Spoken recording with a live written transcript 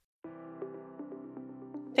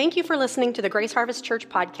Thank you for listening to the Grace Harvest Church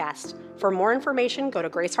podcast. For more information, go to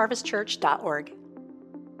graceharvestchurch.org.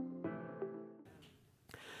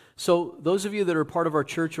 So those of you that are part of our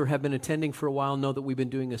church or have been attending for a while know that we've been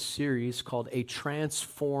doing a series called A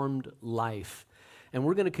Transformed Life. And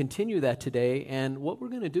we're going to continue that today. And what we're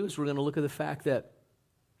going to do is we're going to look at the fact that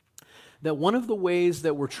one of the ways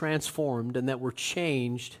that we're transformed and that we're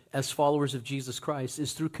changed as followers of Jesus Christ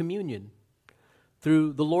is through communion,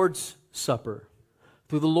 through the Lord's Supper,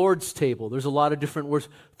 through the Lord's table. There's a lot of different words,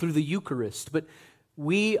 through the Eucharist. But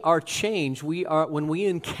we are changed. When we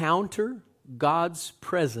encounter God's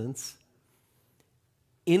presence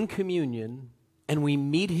in communion and we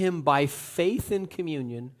meet Him by faith in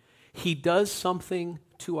communion, He does something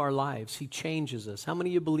to our lives. He changes us. How many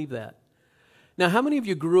of you believe that? Now, how many of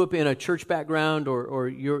you grew up in a church background or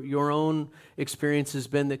your own experience has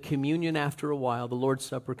been that communion after a while, the Lord's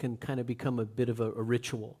Supper can kind of become a bit of a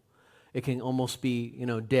ritual? It can almost be,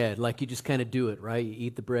 dead, like you just kind of do it, right? You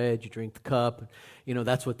eat the bread, you drink the cup,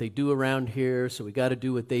 that's what they do around here, so we got to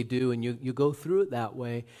do what they do, and you go through it that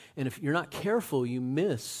way. And if you're not careful, you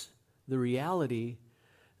miss the reality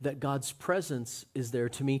that God's presence is there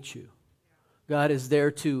to meet you. God is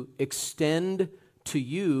there to extend to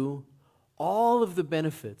you all of the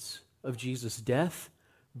benefits of Jesus' death,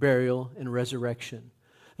 burial, and resurrection.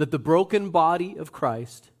 That the broken body of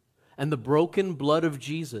Christ and the broken blood of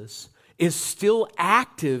Jesus is still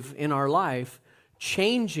active in our life,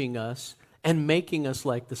 changing us and making us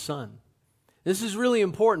like the Son. This is really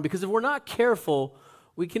important because if we're not careful,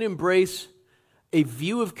 we can embrace a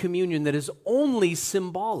view of communion that is only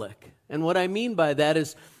symbolic. And what I mean by that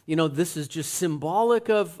is, this is just symbolic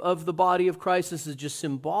of the body of Christ. This is just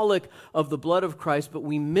symbolic of the blood of Christ. But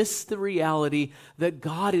we miss the reality that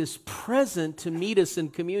God is present to meet us in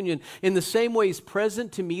communion. In the same way He's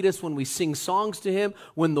present to meet us when we sing songs to Him,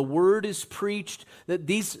 when the Word is preached, that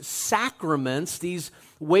these sacraments, these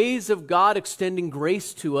ways of God extending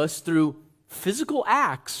grace to us through physical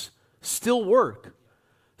acts still work.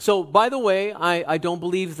 So, by the way, I don't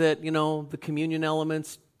believe that, the communion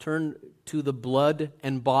elements turn to the blood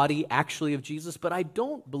and body actually of Jesus, but I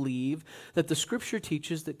don't believe that the Scripture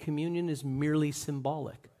teaches that communion is merely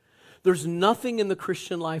symbolic. There's nothing in the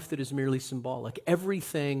Christian life that is merely symbolic.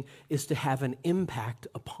 Everything is to have an impact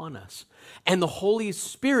upon us. And the Holy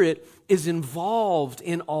Spirit is involved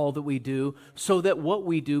in all that we do so that what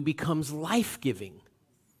we do becomes life-giving.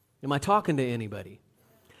 Am I talking to anybody?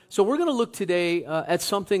 So we're going to look today at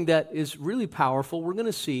something that is really powerful. We're going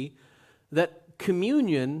to see that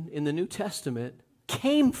communion in the New Testament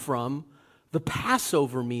came from the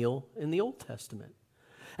Passover meal in the Old Testament.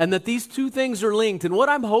 And that these two things are linked. And what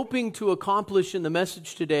I'm hoping to accomplish in the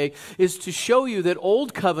message today is to show you that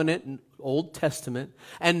Old Covenant, Old Testament,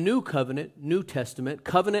 and New Covenant, New Testament,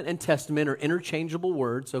 covenant and testament are interchangeable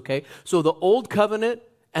words, okay? So the Old Covenant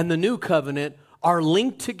and the New Covenant are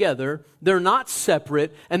linked together, they're not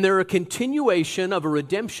separate, and they're a continuation of a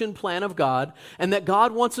redemption plan of God, and that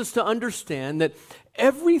God wants us to understand that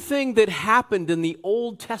everything that happened in the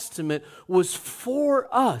Old Testament was for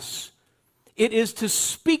us. It is to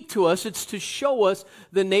speak to us, it's to show us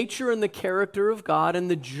the nature and the character of God and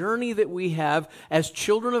the journey that we have as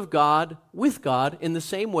children of God, with God, in the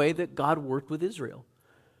same way that God worked with Israel.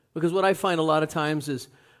 Because what I find a lot of times is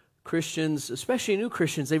Christians, especially new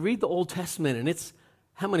Christians, they read the Old Testament, and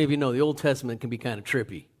how many of you know the Old Testament can be kind of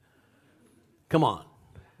trippy? Come on.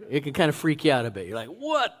 It can kind of freak you out a bit. You're like,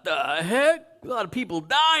 what the heck? A lot of people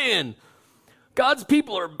dying. God's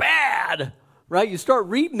people are bad, right? You start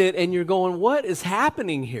reading it, and you're going, what is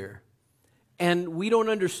happening here? And we don't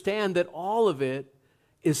understand that all of it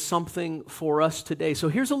is something for us today. So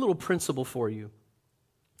here's a little principle for you.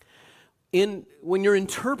 When you're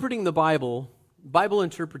interpreting the Bible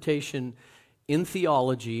interpretation in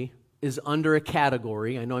theology is under a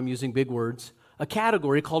category, I know I'm using big words, a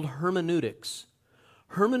category called hermeneutics.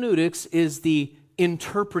 Hermeneutics is the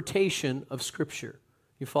interpretation of Scripture.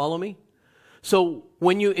 You follow me? So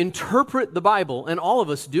when you interpret the Bible, and all of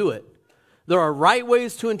us do it, there are right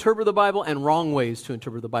ways to interpret the Bible and wrong ways to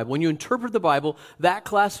interpret the Bible. When you interpret the Bible, that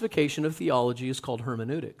classification of theology is called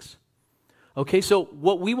hermeneutics. Okay, so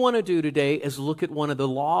what we want to do today is look at one of the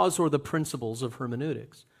laws or the principles of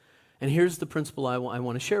hermeneutics. And here's the principle I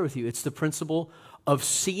want to share with you. It's the principle of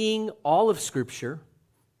seeing all of Scripture,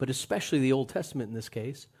 but especially the Old Testament in this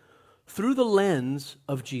case, through the lens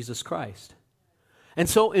of Jesus Christ. And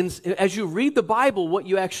so as you read the Bible, what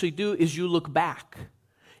you actually do is you look back.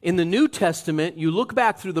 In the New Testament, you look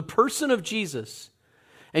back through the person of Jesus,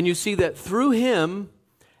 and you see that through Him,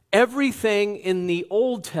 everything in the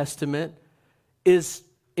Old Testament is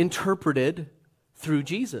interpreted through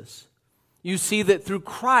Jesus. you see that through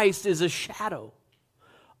Christ is a shadow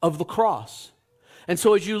of the cross. And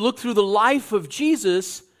so as you look through the life of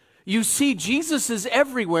Jesus, you see Jesus is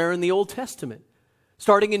everywhere in the Old Testament.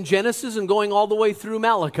 Starting in Genesis and going all the way through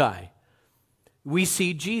Malachi, we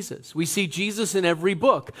see Jesus. We see Jesus in every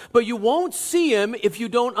book. But you won't see him if you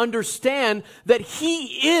don't understand that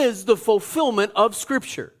he is the fulfillment of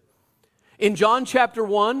Scripture. In John chapter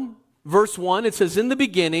 1, verse 1, it says, "In the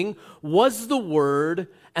beginning was the Word,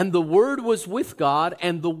 and the Word was with God,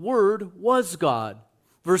 and the Word was God."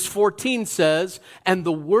 Verse 14 says, "And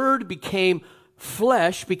the Word became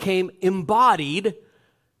flesh," became embodied,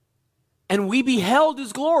 "and we beheld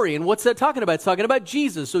his glory." And what's that talking about? It's talking about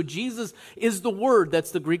Jesus. So Jesus is the Word.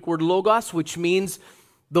 That's the Greek word logos, which means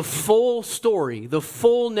the full story, the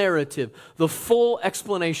full narrative, the full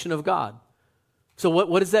explanation of God. So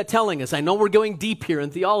what is that telling us? I know we're going deep here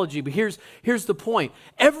in theology, but here's the point.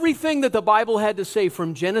 Everything that the Bible had to say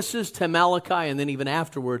from Genesis to Malachi and then even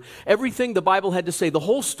afterward, everything the Bible had to say, the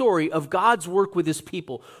whole story of God's work with his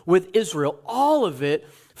people, with Israel, all of it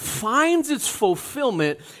finds its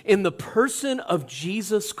fulfillment in the person of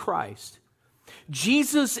Jesus Christ.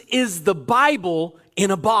 Jesus is the Bible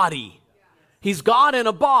in a body. He's God in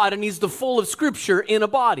a bod, and he's the full of Scripture in a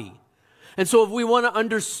body. And so if we want to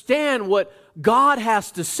understand what God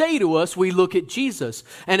has to say to us, we look at Jesus.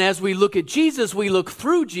 And as we look at Jesus, we look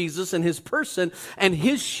through Jesus and his person, and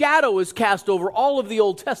his shadow is cast over all of the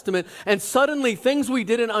Old Testament, and suddenly things we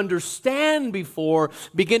didn't understand before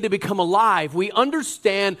begin to become alive. We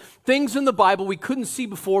understand things in the Bible we couldn't see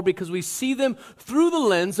before because we see them through the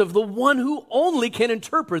lens of the one who only can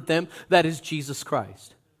interpret them, that is Jesus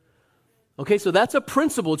Christ. Okay, so that's a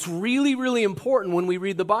principle. It's really, really important when we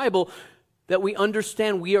read the Bible that we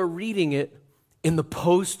understand we are reading it in the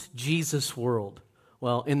post-Jesus world.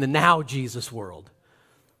 Well, in the now-Jesus world.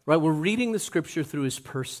 Right? We're reading the Scripture through his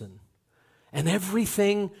person. And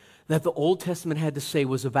everything that the Old Testament had to say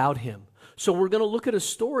was about him. So we're going to look at a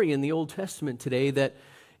story in the Old Testament today that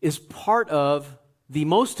is part of the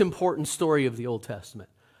most important story of the Old Testament.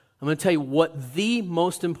 I'm going to tell you what the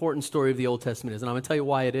most important story of the Old Testament is, and I'm going to tell you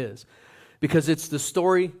why it is. Because it's the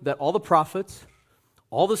story that all the prophets,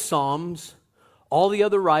 all the Psalms, all the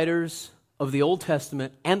other writers of the Old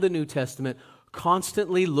Testament and the New Testament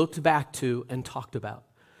constantly looked back to and talked about.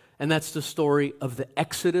 And that's the story of the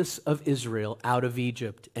exodus of Israel out of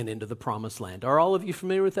Egypt and into the Promised Land. Are all of you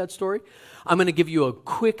familiar with that story? I'm going to give you a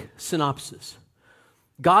quick synopsis.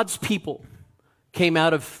 God's people came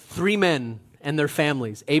out of 3 men and their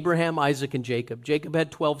families, Abraham, Isaac, and Jacob. Jacob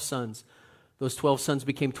had 12 sons. Those 12 sons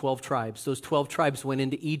became 12 tribes. Those 12 tribes went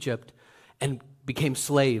into Egypt and became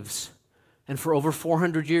slaves. And for over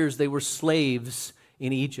 400 years, they were slaves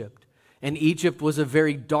in Egypt. And Egypt was a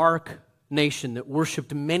very dark nation that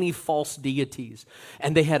worshiped many false deities.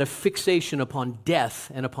 And they had a fixation upon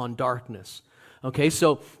death and upon darkness. Okay,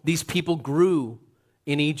 so these people grew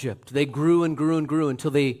in Egypt. They grew and grew and grew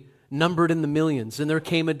until they numbered in the millions. And there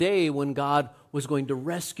came a day when God was going to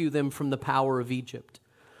rescue them from the power of Egypt.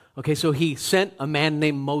 Okay, so he sent a man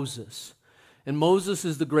named Moses. And Moses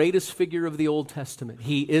is the greatest figure of the Old Testament.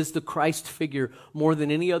 He is the Christ figure more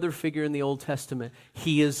than any other figure in the Old Testament.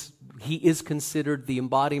 He is considered the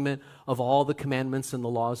embodiment of all the commandments and the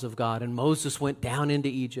laws of God. And Moses went down into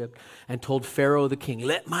Egypt and told Pharaoh the king,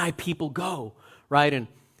 "Let my people go," right? And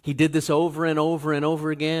he did this over and over and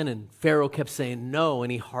over again, and Pharaoh kept saying no,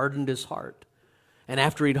 and he hardened his heart. And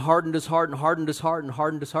after he'd hardened his heart and hardened his heart and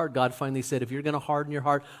hardened his heart, God finally said, "If you're going to harden your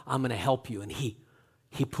heart, I'm going to help you." And he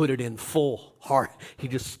put it in full heart. He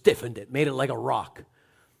just stiffened it, made it like a rock.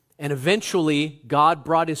 And eventually, God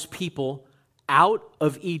brought his people out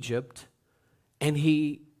of Egypt, and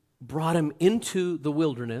he brought them into the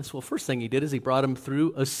wilderness. Well, first thing he did is he brought them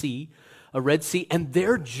through a sea, a Red Sea, and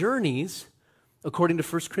their journeys, according to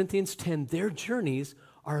 1 Corinthians 10, their journeys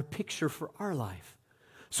are a picture for our life.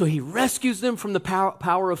 So he rescues them from the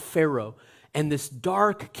power of Pharaoh and this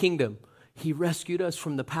dark kingdom. He rescued us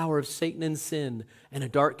from the power of Satan and sin and a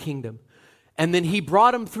dark kingdom. And then he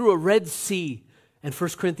brought them through a Red Sea. And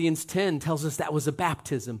 1 Corinthians 10 tells us that was a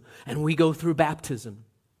baptism. And we go through baptism.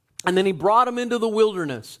 And then he brought them into the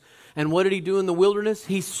wilderness. And what did he do in the wilderness?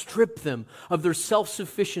 He stripped them of their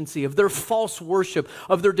self-sufficiency, of their false worship,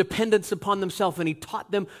 of their dependence upon themselves, and he taught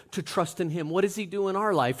them to trust in him. What does he do in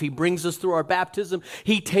our life? He brings us through our baptism.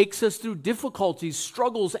 He takes us through difficulties,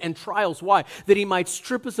 struggles, and trials. Why? That he might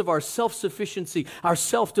strip us of our self-sufficiency, our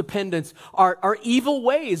self-dependence, our evil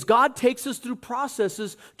ways. God takes us through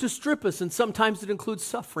processes to strip us, and sometimes it includes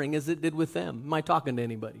suffering, as it did with them. Am I talking to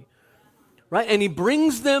anybody? Right? And he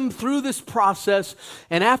brings them through this process,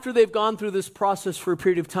 and after they've gone through this process for a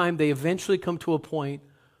period of time, they eventually come to a point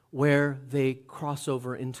where they cross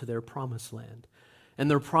over into their promised land. And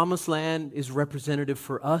their promised land is representative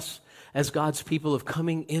for us as God's people of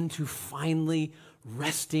coming into finally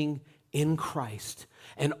resting in Christ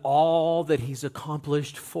and all that He's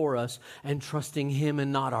accomplished for us and trusting Him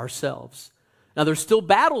and not ourselves. Now, there's still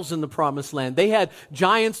battles in the promised land. They had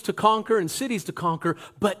giants to conquer and cities to conquer,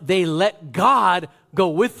 but they let God go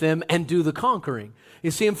with them and do the conquering.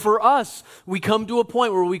 You see, and for us, we come to a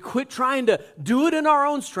point where we quit trying to do it in our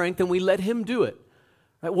own strength and we let Him do it.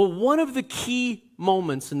 Right? Well, one of the key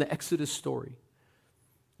moments in the Exodus story,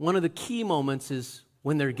 one of the key moments is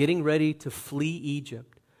when they're getting ready to flee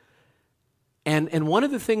Egypt. And one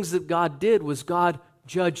of the things that God did was God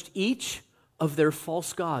judged each of their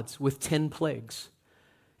false gods with 10 plagues.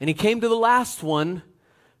 And He came to the last one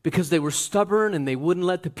because they were stubborn and they wouldn't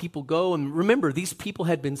let the people go. And remember, these people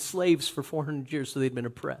had been slaves for 400 years, so they'd been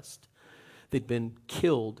oppressed. They'd been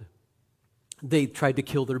killed. They tried to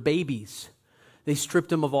kill their babies. They stripped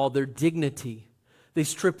them of all their dignity. They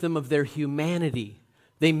stripped them of their humanity.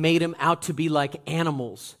 They made them out to be like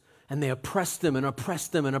animals. And they oppressed them and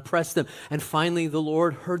oppressed them and oppressed them. And finally, the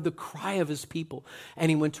Lord heard the cry of His people. And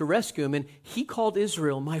He went to rescue them. And He called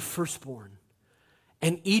Israel my firstborn.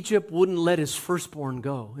 And Egypt wouldn't let His firstborn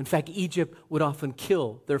go. In fact, Egypt would often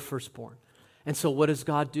kill their firstborn. And so what does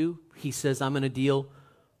God do? He says, I'm going to deal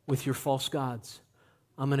with your false gods.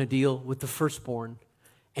 I'm going to deal with the firstborn.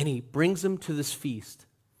 And He brings them to this feast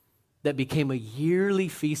that became a yearly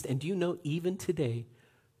feast. And do you know, even today,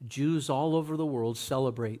 Jews all over the world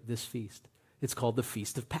celebrate this feast. It's called the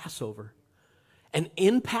Feast of Passover. And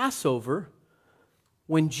in Passover,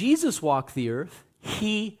 when Jesus walked the earth,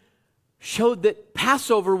 He showed that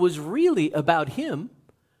Passover was really about Him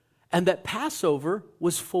and that Passover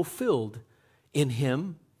was fulfilled in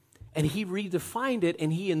Him. And He redefined it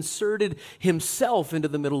and He inserted Himself into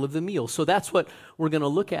the middle of the meal. So that's what we're going to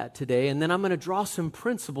look at today. And then I'm going to draw some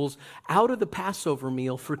principles out of the Passover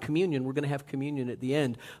meal for communion. We're going to have communion at the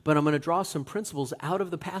end. But I'm going to draw some principles out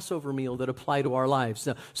of the Passover meal that apply to our lives.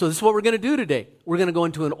 So this is what we're going to do today. We're going to go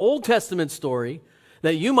into an Old Testament story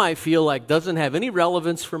that you might feel like doesn't have any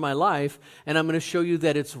relevance for my life. And I'm going to show you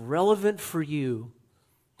that it's relevant for you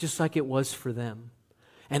just like it was for them.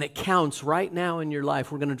 And it counts right now in your life.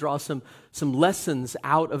 We're going to draw some lessons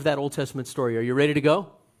out of that Old Testament story. Are you ready to go?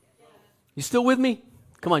 You still with me?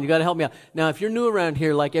 Come on, you got to help me out. Now, if you're new around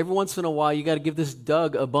here, like every once in a while, you got to give this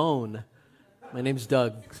Doug a bone. My name's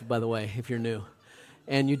Doug, by the way, if you're new.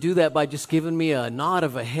 And you do that by just giving me a nod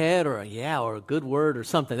of a head or a yeah or a good word or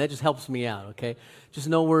something. That just helps me out, okay? Just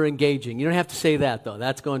know we're engaging. You don't have to say that, though.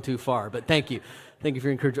 That's going too far. But thank you. Thank you for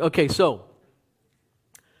your encouragement. Okay, so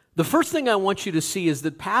the first thing I want you to see is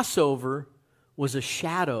that Passover was a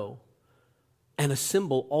shadow and a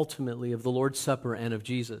symbol ultimately of the Lord's Supper and of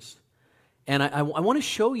Jesus. And I want to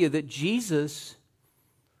show you that Jesus,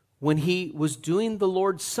 when He was doing the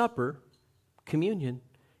Lord's Supper, communion,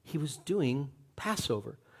 He was doing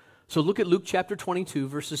Passover. So look at Luke chapter 22,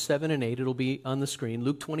 verses 7 and 8. It'll be on the screen.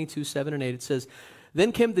 Luke 22, 7 and 8. It says,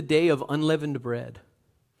 Then came the day of unleavened bread.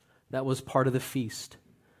 That was part of the feast,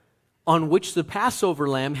 on which the Passover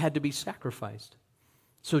lamb had to be sacrificed.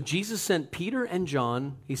 So Jesus sent Peter and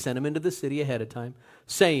John, He sent them into the city ahead of time,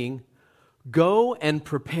 saying, Go and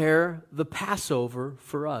prepare the Passover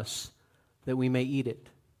for us, that we may eat it.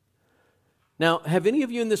 Now, have any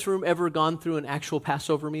of you in this room ever gone through an actual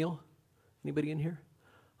Passover meal? Anybody in here?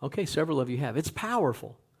 Okay, several of you have. It's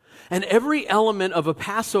powerful. And every element of a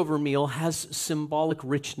Passover meal has symbolic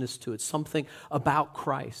richness to it, something about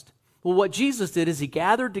Christ. Well, what Jesus did is He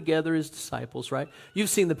gathered together His disciples, right? You've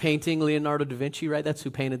seen the painting, Leonardo da Vinci, right? That's who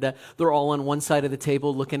painted that. They're all on one side of the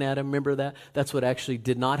table looking at Him. Remember that? That's what actually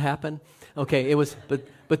did not happen. Okay, it was,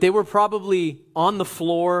 but they were probably on the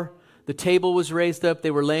floor. The table was raised up. They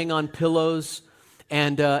were laying on pillows.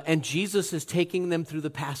 And Jesus is taking them through the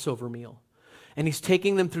Passover meal. And He's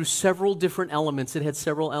taking them through several different elements. It had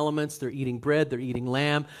several elements. They're eating bread. They're eating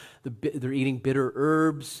lamb. They're eating bitter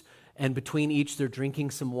herbs. And between each, they're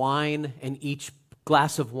drinking some wine, and each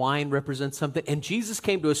glass of wine represents something. And Jesus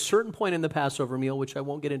came to a certain point in the Passover meal, which I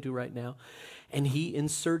won't get into right now, and He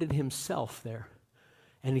inserted Himself there.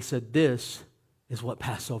 And He said, this is what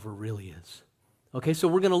Passover really is. Okay, so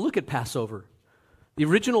we're going to look at Passover. The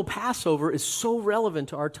original Passover is so relevant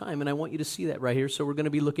to our time, and I want you to see that right here. So we're going to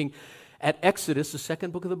be looking at Exodus, the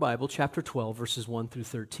second book of the Bible, chapter 12, verses 1 through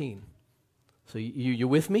 13. So you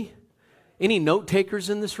with me? Any note takers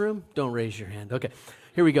in this room? Don't raise your hand. Okay,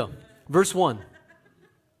 here we go. Verse 1.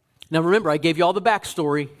 Now remember, I gave you all the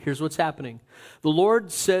backstory. Here's what's happening. The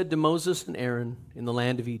Lord said to Moses and Aaron in the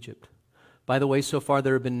land of Egypt, by the way, so far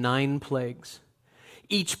there have been 9 plagues.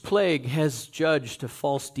 Each plague has judged a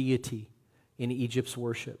false deity in Egypt's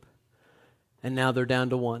worship. And now they're down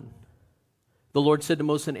to one. The Lord said to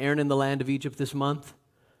Moses and Aaron, in the land of Egypt this month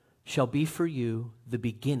shall be for you the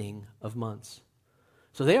beginning of months.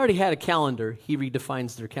 So they already had a calendar. He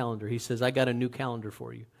redefines their calendar. He says, I got a new calendar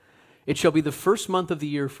for you. It shall be the first month of the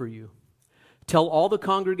year for you. Tell all the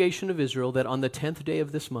congregation of Israel that on the 10th day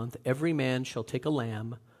of this month, every man shall take a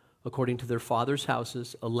lamb according to their father's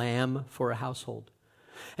houses, a lamb for a household.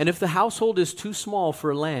 And if the household is too small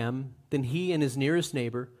for a lamb, then he and his nearest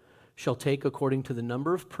neighbor shall take according to the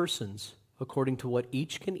number of persons, according to what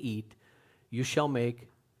each can eat, you shall make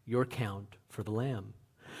your count for the lamb.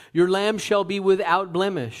 Your lamb shall be without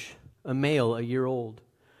blemish, a male a year old.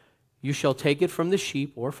 You shall take it from the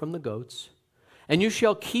sheep or from the goats, and you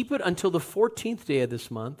shall keep it until the 14th day of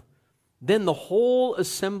this month. Then the whole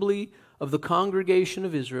assembly of the congregation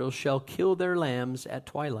of Israel shall kill their lambs at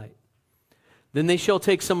twilight. Then they shall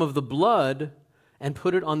take some of the blood and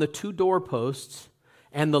put it on the 2 doorposts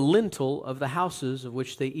and the lintel of the houses of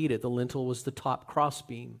which they eat it. The lintel was the top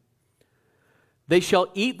crossbeam. They shall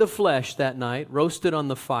eat the flesh that night, roasted on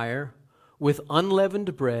the fire, with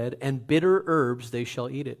unleavened bread and bitter herbs they shall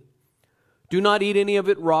eat it. Do not eat any of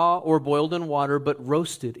it raw or boiled in water, but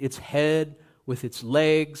roasted, its head with its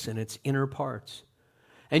legs and its inner parts.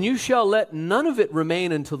 And you shall let none of it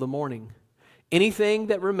remain until the morning. Anything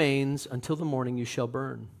that remains until the morning you shall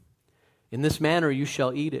burn. In this manner you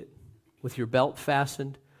shall eat it, with your belt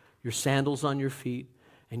fastened, your sandals on your feet,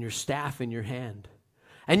 and your staff in your hand.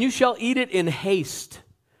 And you shall eat it in haste.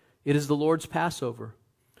 It is the Lord's Passover.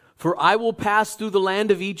 For I will pass through the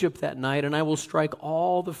land of Egypt that night, and I will strike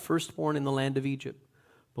all the firstborn in the land of Egypt,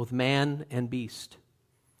 both man and beast.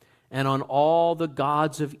 And on all the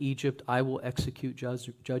gods of Egypt I will execute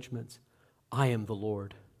judgments. I am the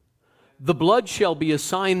Lord. The blood shall be a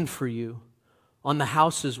sign for you on the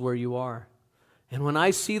houses where you are. And when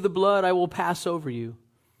I see the blood, I will pass over you,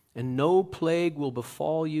 and no plague will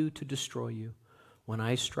befall you to destroy you when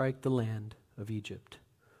I strike the land of Egypt.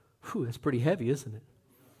 Whew, that's pretty heavy, isn't it?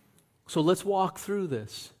 So let's walk through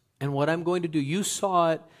this. And what I'm going to do, you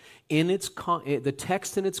saw it in the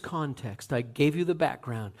text in its context. I gave you the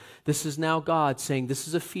background. This is now God saying, this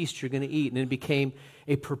is a feast you're going to eat. And it became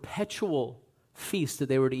a perpetual feast that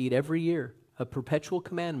they were to eat every year, a perpetual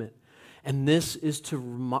commandment. And this is to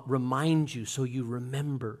remind you so you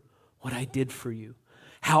remember what I did for you,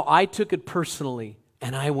 how I took it personally,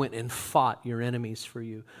 and I went and fought your enemies for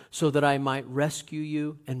you so that I might rescue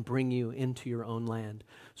you and bring you into your own land.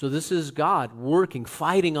 So this is God working,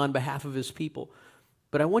 fighting on behalf of his people.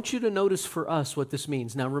 But I want you to notice for us what this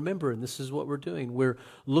means. Now remember, and this is what we're doing, we're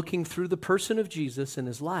looking through the person of Jesus and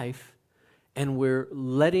his life, and we're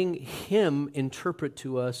letting him interpret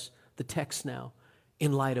to us the text now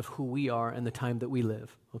in light of who we are and the time that we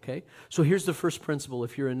live, okay? So here's the first principle.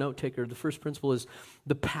 If you're a note taker, the first principle is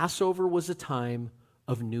the Passover was a time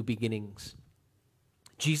of new beginnings.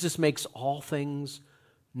 Jesus makes all things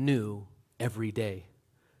new every day.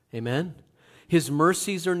 Amen? His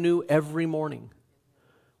mercies are new every morning.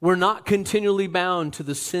 We're not continually bound to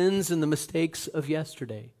the sins and the mistakes of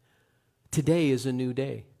yesterday. Today is a new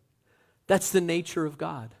day. That's the nature of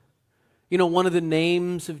God. You know, one of the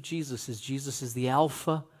names of Jesus is the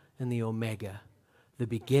Alpha and the Omega, the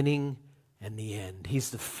beginning and the end.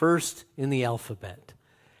 He's the first in the alphabet,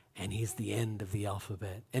 and he's the end of the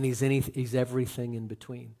alphabet, and he's everything in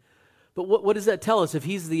between. But what does that tell us? If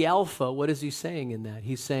he's the Alpha, what is he saying in that?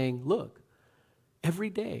 He's saying, look, every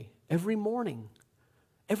day, every morning,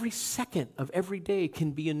 every second of every day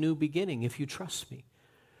can be a new beginning if you trust me.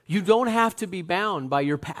 You don't have to be bound by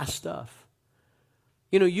your past stuff.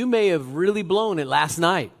 You know, you may have really blown it last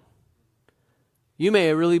night. You may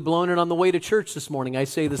have really blown it on the way to church this morning. I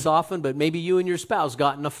say this often, but maybe you and your spouse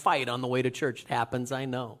got in a fight on the way to church. It happens, I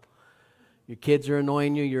know. Your kids are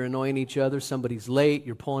annoying you. You're annoying each other. Somebody's late.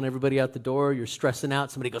 You're pulling everybody out the door. You're stressing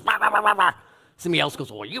out. Somebody goes, bah, bah, bah, bah, bah. Somebody else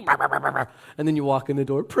goes, well, you, bah, bah, bah, bah, bah. And then you walk in the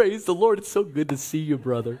door. Praise the Lord. It's so good to see you,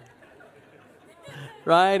 brother.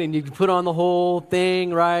 Right? And you put on the whole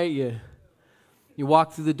thing, right? You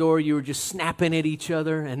walk through the door. You were just snapping at each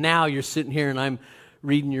other. And now you're sitting here and I'm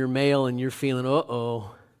reading your mail and you're feeling,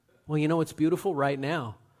 uh-oh. Well, you know what's beautiful? Right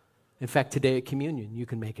now. In fact, today at communion, you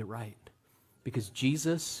can make it right. Because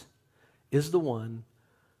Jesus is the one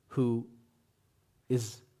who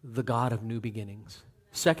is the God of new beginnings.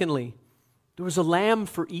 Secondly, there was a lamb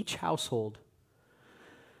for each household.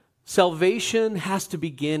 Salvation has to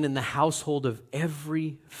begin in the household of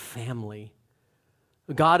every family.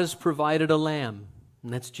 God has provided a lamb,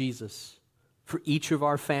 and that's Jesus, for each of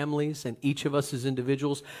our families and each of us as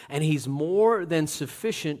individuals, and he's more than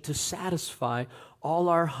sufficient to satisfy all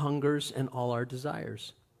our hungers and all our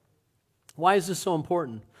desires. Why is this so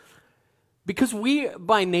important? Because we,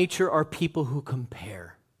 by nature, are people who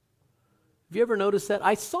compare. Have you ever noticed that?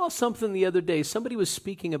 I saw something the other day. Somebody was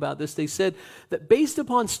speaking about this. They said that based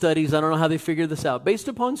upon studies, I don't know how they figured this out, based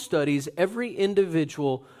upon studies, every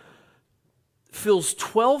individual fills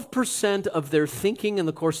 12% of their thinking in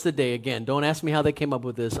the course of the day. Again, don't ask me how they came up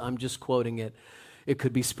with this. I'm just quoting it. It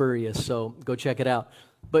could be spurious, so go check it out.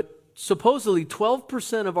 But supposedly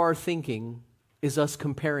 12% of our thinking is us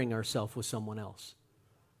comparing ourselves with someone else.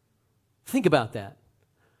 Think about that.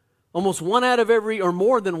 Almost one out of every, or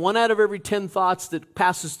more than 1 out of every 10 thoughts that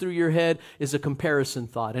passes through your head is a comparison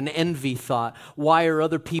thought, an envy thought. Why are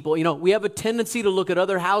other people, we have a tendency to look at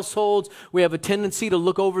other households. We have a tendency to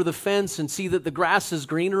look over the fence and see that the grass is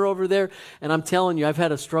greener over there. And I'm telling you, I've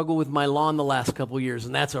had a struggle with my lawn the last couple of years,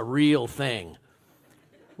 and that's a real thing.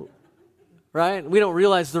 Right? We don't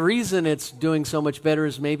realize the reason it's doing so much better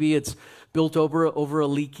is maybe it's built over a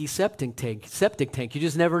leaky septic tank. You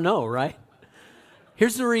just never know, right?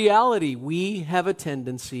 Here's the reality. We have a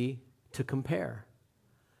tendency to compare.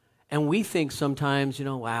 And we think sometimes,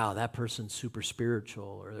 wow, that person's super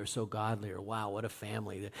spiritual, or they're so godly, or wow, what a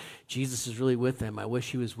family. Jesus is really with them. I wish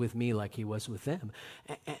he was with me like he was with them.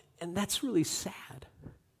 And that's really sad.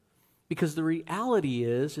 Because the reality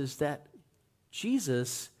is that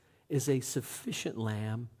Jesus is a sufficient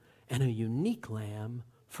lamb and a unique lamb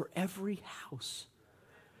for every house.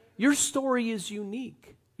 Your story is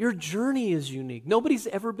unique. Your journey is unique. Nobody's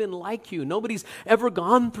ever been like you. Nobody's ever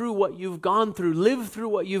gone through what you've gone through, lived through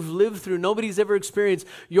what you've lived through. Nobody's ever experienced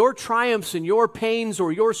your triumphs and your pains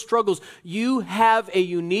or your struggles. You have a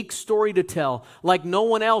unique story to tell like no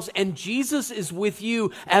one else. And Jesus is with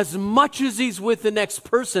you as much as he's with the next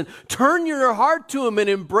person. Turn your heart to him and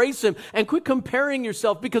embrace him and quit comparing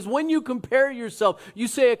yourself. Because when you compare yourself, you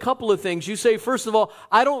say a couple of things. You say, first of all,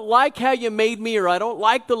 I don't like how you made me, or I don't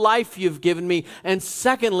like the life you've given me. And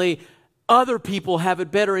secondly, other people have it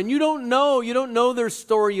better, and you don't know their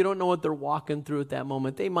story, you don't know what they're walking through at that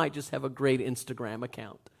moment. They might just have a great Instagram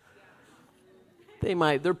account.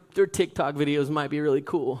 Their TikTok videos might be really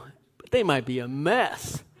cool, but they might be a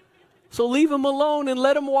mess. So leave them alone and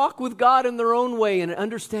let them walk with God in their own way and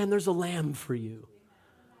understand there's a lamb for you.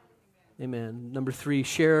 Amen. Number 3,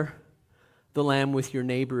 share the lamb with your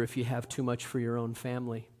neighbor if you have too much for your own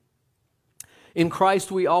family. In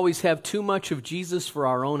Christ, we always have too much of Jesus for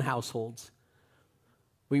our own households.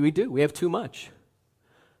 We do. We have too much.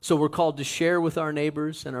 So we're called to share with our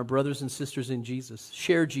neighbors and our brothers and sisters in Jesus.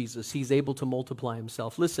 Share Jesus. He's able to multiply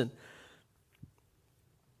himself. Listen,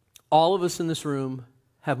 all of us in this room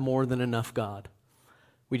have more than enough God.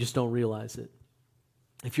 We just don't realize it.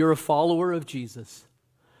 If you're a follower of Jesus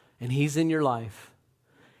and he's in your life,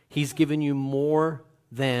 he's given you more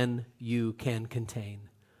than you can contain.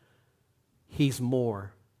 He's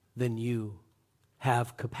more than you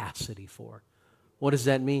have capacity for. What does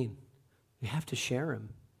that mean? You have to share him.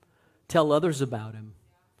 Tell others about him.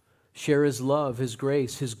 Share his love, his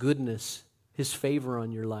grace, his goodness, his favor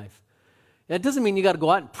on your life. That doesn't mean you got to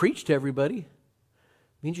go out and preach to everybody. It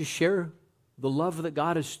means you share the love that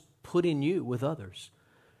God has put in you with others.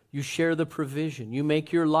 You share the provision. You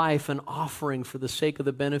make your life an offering for the sake of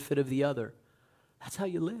the benefit of the other. That's how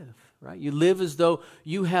you live, right? You live as though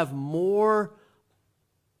you have more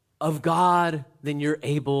of God than you're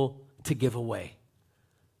able to give away.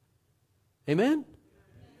 Amen?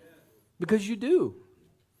 Because you do.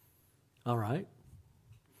 All right.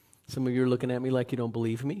 Some of you are looking at me like you don't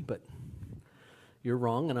believe me, but you're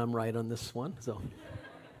wrong and I'm right on this one. So,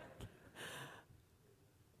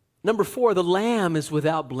 number 4, the lamb is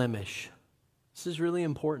without blemish. This is really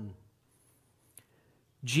important.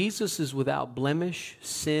 Jesus is without blemish,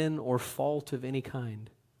 sin, or fault of any kind.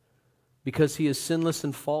 Because he is sinless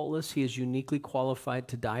and faultless, he is uniquely qualified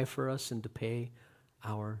to die for us and to pay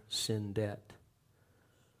our sin debt.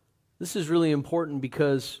 This is really important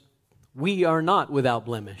because we are not without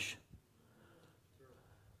blemish.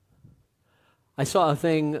 I saw a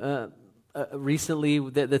thing recently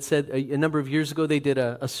that said a number of years ago they did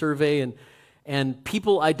a survey and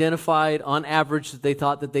people identified on average that they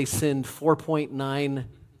thought that they sinned 4.9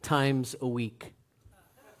 times a week.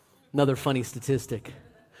 Another funny statistic.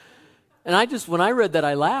 And when I read that,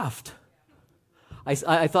 I laughed. I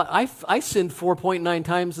thought, I sinned 4.9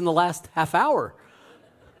 times in the last half hour.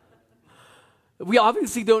 We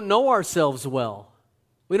obviously don't know ourselves well.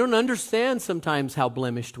 We don't understand sometimes how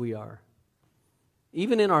blemished we are.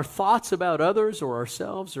 Even in our thoughts about others or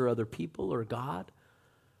ourselves or other people or God.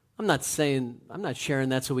 I'm not sharing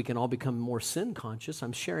that so we can all become more sin conscious.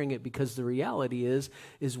 I'm sharing it because the reality is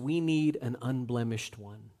we need an unblemished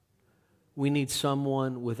one. We need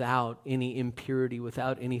someone without any impurity,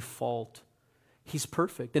 without any fault. He's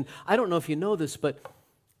perfect. And I don't know if you know this, but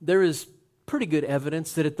there is pretty good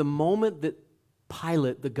evidence that at the moment that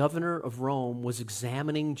Pilate, the governor of Rome, was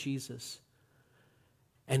examining Jesus,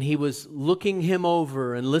 and he was looking him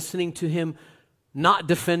over and listening to him not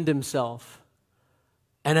defend himself.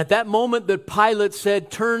 And at that moment that Pilate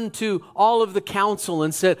said, turned to all of the council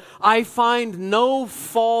and said, I find no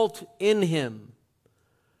fault in him.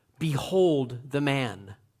 Behold the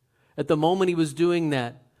man. At the moment he was doing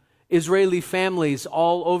that, Israeli families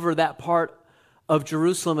all over that part of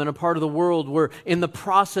Jerusalem and a part of the world were in the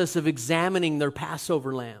process of examining their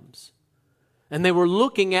Passover lambs. And they were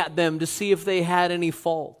looking at them to see if they had any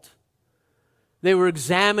fault. They were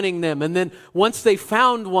examining them. And then once they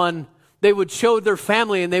found one, they would show their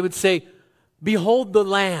family and they would say, behold the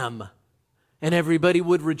lamb. And everybody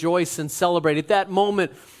would rejoice and celebrate. At that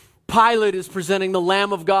moment, Pilate is presenting the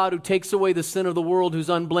Lamb of God who takes away the sin of the world, who's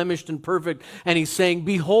unblemished and perfect. And he's saying,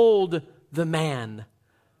 behold the man.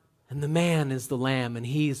 And the man is the lamb, and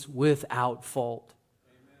he's without fault.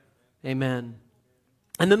 Amen.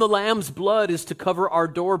 And then the lamb's blood is to cover our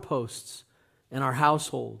doorposts and our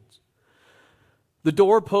households. The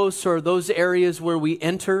doorposts are those areas where we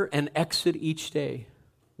enter and exit each day.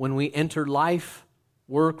 When we enter life,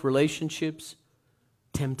 work, relationships,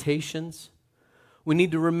 temptations, we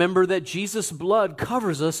need to remember that Jesus' blood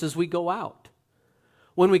covers us as we go out.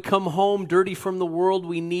 When we come home dirty from the world,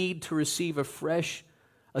 we need to receive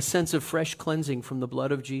a sense of fresh cleansing from the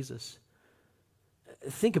blood of Jesus.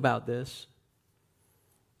 Think about this.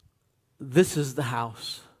 This is the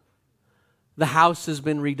house. The house has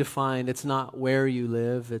been redefined. It's not where you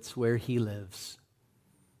live, it's where He lives.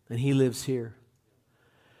 And He lives here.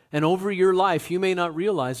 And over your life, you may not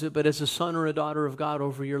realize it, but as a son or a daughter of God,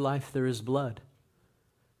 over your life there is blood.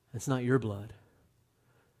 It's not your blood.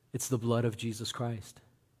 It's the blood of Jesus Christ.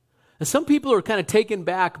 And some people are kind of taken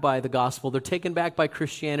back by the gospel. They're taken back by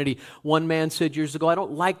Christianity. One man said years ago, I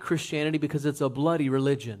don't like Christianity because it's a bloody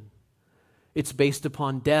religion. It's based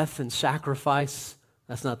upon death and sacrifice.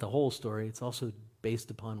 That's not the whole story. It's also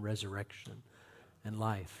based upon resurrection and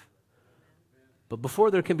life. But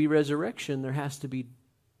before there can be resurrection, there has to be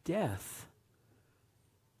death.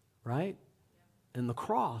 Right? And the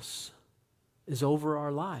cross is over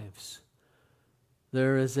our lives.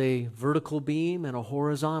 There is a vertical beam and a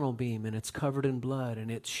horizontal beam, and it's covered in blood, and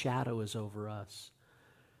its shadow is over us.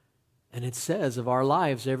 And it says of our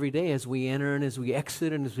lives every day as we enter and as we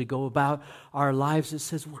exit and as we go about our lives, it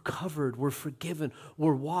says we're covered, we're forgiven,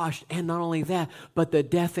 we're washed. And not only that, but the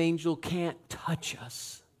death angel can't touch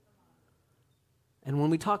us. And when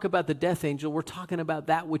we talk about the death angel, we're talking about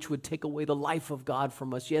that which would take away the life of God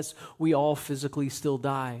from us. Yes, we all physically still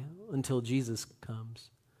die until Jesus comes.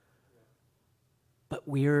 But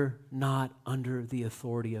we're not under the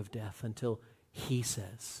authority of death until He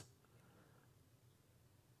says.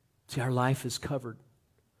 See, our life is covered.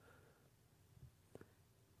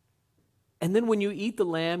 And then when you eat the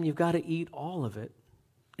lamb, you've got to eat all of it.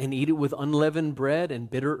 And eat it with unleavened bread and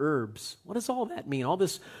bitter herbs. What does all that mean? All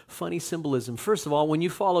this funny symbolism. First of all, when you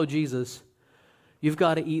follow Jesus, you've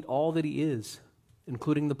got to eat all that He is,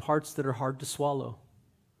 including the parts that are hard to swallow.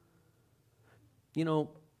 You know,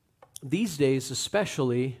 these days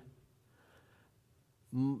especially,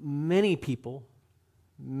 many people,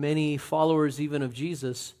 many followers even of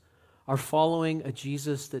Jesus, are following a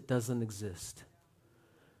Jesus that doesn't exist.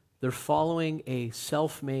 They're following a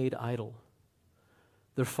self-made idol.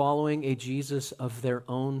 They're following a Jesus of their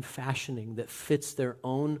own fashioning that fits their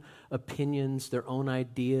own opinions, their own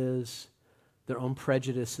ideas, their own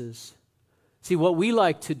prejudices. See, what we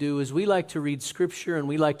like to do is we like to read Scripture and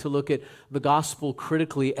we like to look at the gospel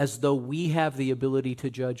critically as though we have the ability to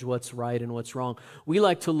judge what's right and what's wrong. We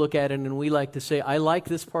like to look at it and we like to say, I like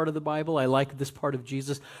this part of the Bible, I like this part of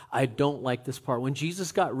Jesus, I don't like this part. When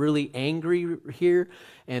Jesus got really angry here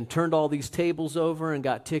and turned all these tables over and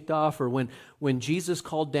got ticked off, or when Jesus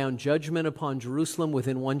called down judgment upon Jerusalem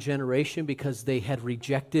within one generation because they had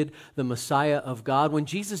rejected the Messiah of God, when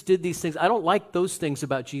Jesus did these things, I don't like those things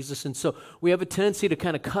about Jesus, and so we have a tendency to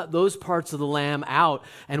kind of cut those parts of the lamb out,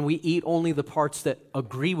 and we eat only the parts that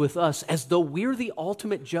agree with us, as though we're the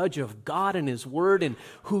ultimate judge of God and His Word and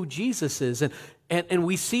who Jesus is. And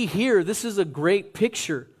we see here, this is a great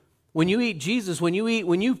picture. When you eat Jesus, when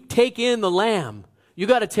you take in the lamb, you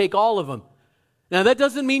got to take all of them. Now, that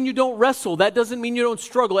doesn't mean you don't wrestle. That doesn't mean you don't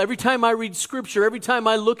struggle. Every time I read Scripture, every time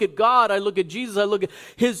I look at God, I look at Jesus, I look at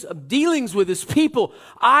His dealings with His people,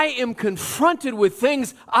 I am confronted with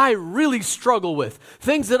things I really struggle with,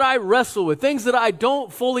 things that I wrestle with, things that I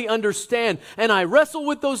don't fully understand. And I wrestle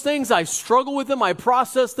with those things. I struggle with them. I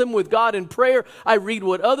process them with God in prayer. I read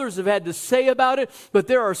what others have had to say about it. But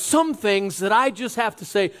there are some things that I just have to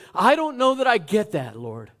say, I don't know that I get that,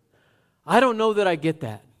 Lord. I don't know that I get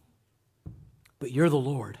that. But you're the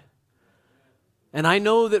Lord. And I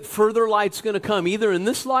know that further light's going to come, either in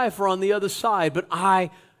this life or on the other side, but I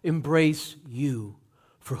embrace you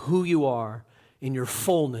for who you are in your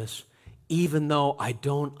fullness, even though I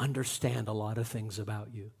don't understand a lot of things about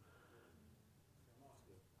you.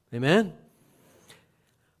 Amen?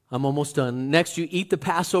 I'm almost done. Next, you eat the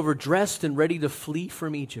Passover dressed and ready to flee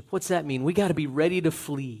from Egypt. What's that mean? We got to be ready to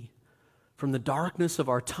flee from the darkness of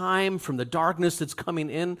our time, from the darkness that's coming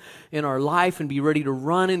in our life, and be ready to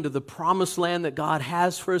run into the promised land that God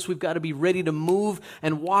has for us. We've got to be ready to move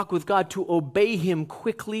and walk with God, to obey Him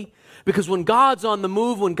quickly. Because when God's on the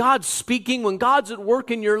move, when God's speaking, when God's at work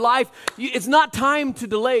in your life, it's not time to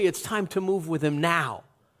delay. It's time to move with Him now.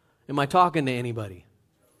 Am I talking to anybody?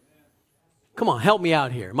 Come on, help me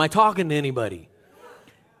out here. Am I talking to anybody?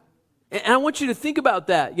 And I want you to think about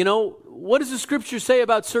that. You know, what does the Scripture say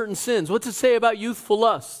about certain sins? What's it say about youthful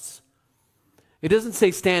lusts? It doesn't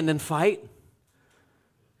say stand and fight.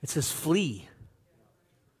 It says flee.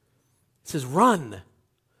 It says run.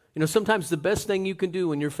 You know, sometimes the best thing you can do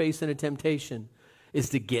when you're facing a temptation is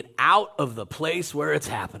to get out of the place where it's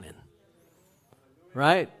happening.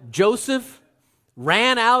 Right? Joseph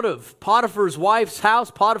ran out of Potiphar's wife's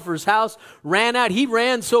house. Potiphar's house ran out. He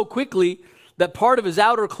ran so quickly that part of his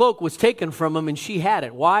outer cloak was taken from him, and she had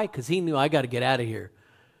it. Why? Because he knew, I got to get out of here.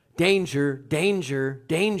 Danger, danger,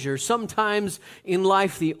 danger. Sometimes in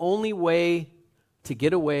life, the only way to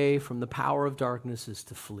get away from the power of darkness is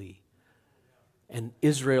to flee. And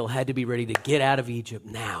Israel had to be ready to get out of Egypt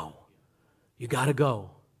now. You got to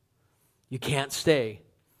go. You can't stay.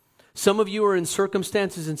 Some of you are in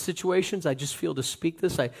circumstances and situations, I just feel to speak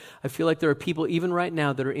this, I feel like there are people even right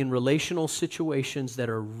now that are in relational situations that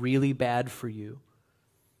are really bad for you.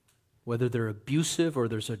 Whether they're abusive or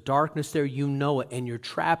there's a darkness there, you know it, and you're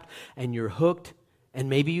trapped and you're hooked, and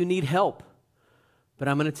maybe you need help. But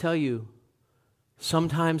I'm going to tell you,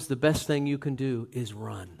 sometimes the best thing you can do is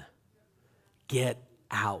run. Get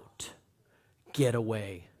out. Get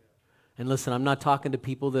away. And listen, I'm not talking to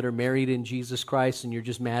people that are married in Jesus Christ and you're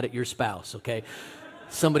just mad at your spouse, okay?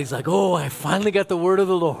 Somebody's like, oh, I finally got the word of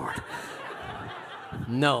the Lord.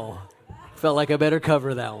 No. Felt like I better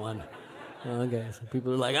cover that one. Okay, so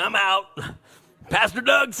people are like, I'm out. Pastor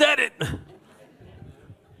Doug said it.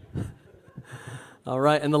 All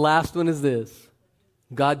right, and the last one is this.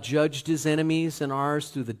 God judged His enemies and ours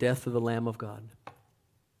through the death of the Lamb of God.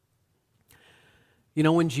 You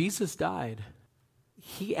know, when Jesus died,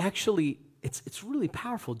 He actually, it's really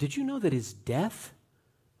powerful. Did you know that His death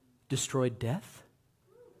destroyed death?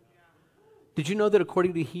 Did you know that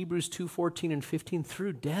according to Hebrews 2:14 and 15,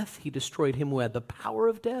 through death He destroyed him who had the power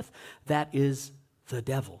of death? That is the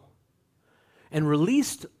devil. And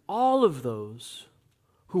released all of those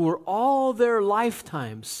who were all their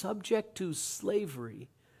lifetime subject to slavery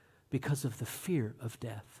because of the fear of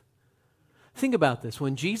death. Think about this.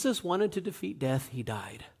 When Jesus wanted to defeat death, He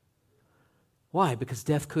died. Why? Because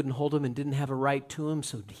death couldn't hold Him and didn't have a right to Him,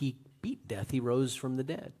 so He beat death. He rose from the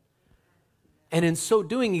dead. And in so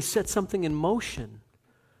doing, He set something in motion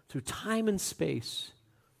through time and space.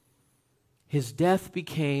 His death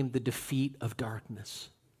became the defeat of darkness.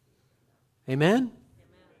 Amen?